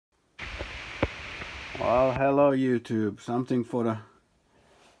Well, hello YouTube, something for the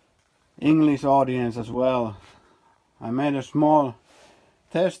English audience as well. I made a small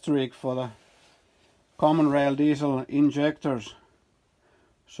test rig for the common rail diesel injectors,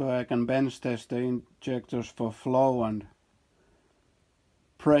 so I can bench test the injectors for flow and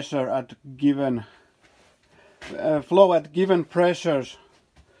pressure at given flow at given pressures.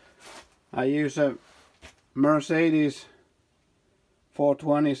 I use a Mercedes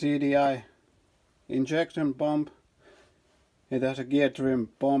 420 CDI injection pump. It has a gear trim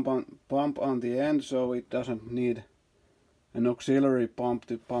pump on the end, so it doesn't need an auxiliary pump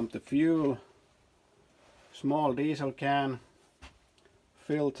to pump the fuel. Small diesel can,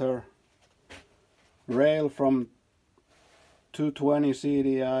 filter, rail from 220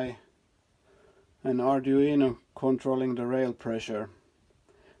 CDI, and Arduino controlling the rail pressure.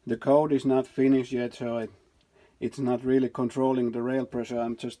 The code is not finished yet, so it's not really controlling the rail pressure.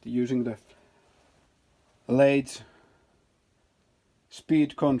 I'm just using the lathe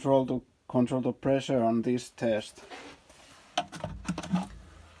speed control to control the pressure on this test.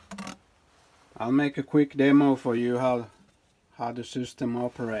 I'll make a quick demo for you how the system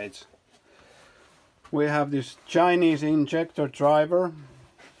operates. We have this Chinese injector driver.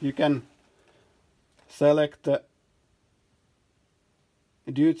 You can select the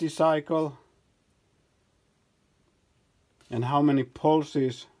duty cycle and how many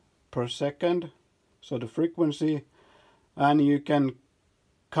pulses per second, so the frequency, and you can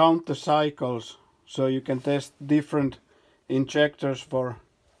count the cycles, so you can test different injectors for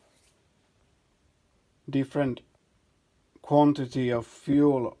different quantity of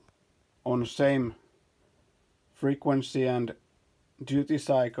fuel on same frequency and duty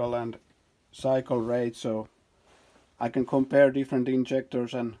cycle and cycle rate, so I can compare different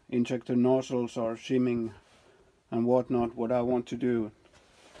injectors and injector nozzles or shimming and whatnot, what I want to do.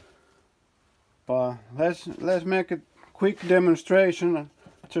 But let's make a quick demonstration.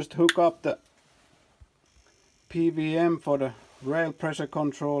 Just hook up the PWM for the rail pressure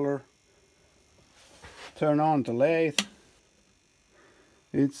controller, turn on the lathe.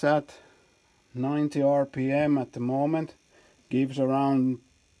 It's at 90 RPM at the moment, gives around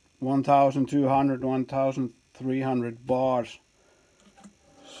 1200 1300 bars.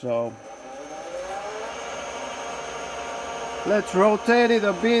 So let's rotate it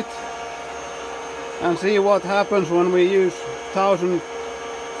a bit and see what happens when we use 1000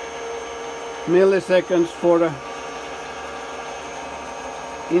 milliseconds for the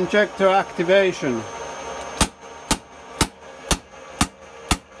injector activation.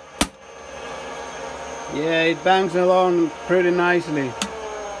 Yeah, it bangs along pretty nicely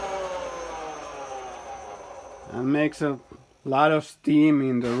and makes a lot of steam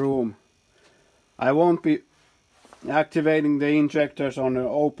in the room. I won't be activating the injectors on an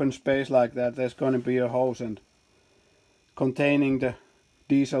open space like that. There's going to be a hose and containing the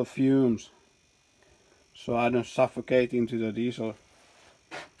diesel fumes, so I don't suffocate into the diesel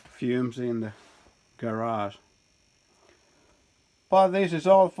fumes in the garage. But this is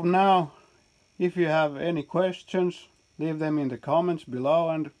all for now. If you have any questions, leave them in the comments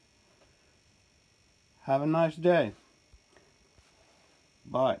below, and have a nice day.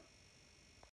 Bye.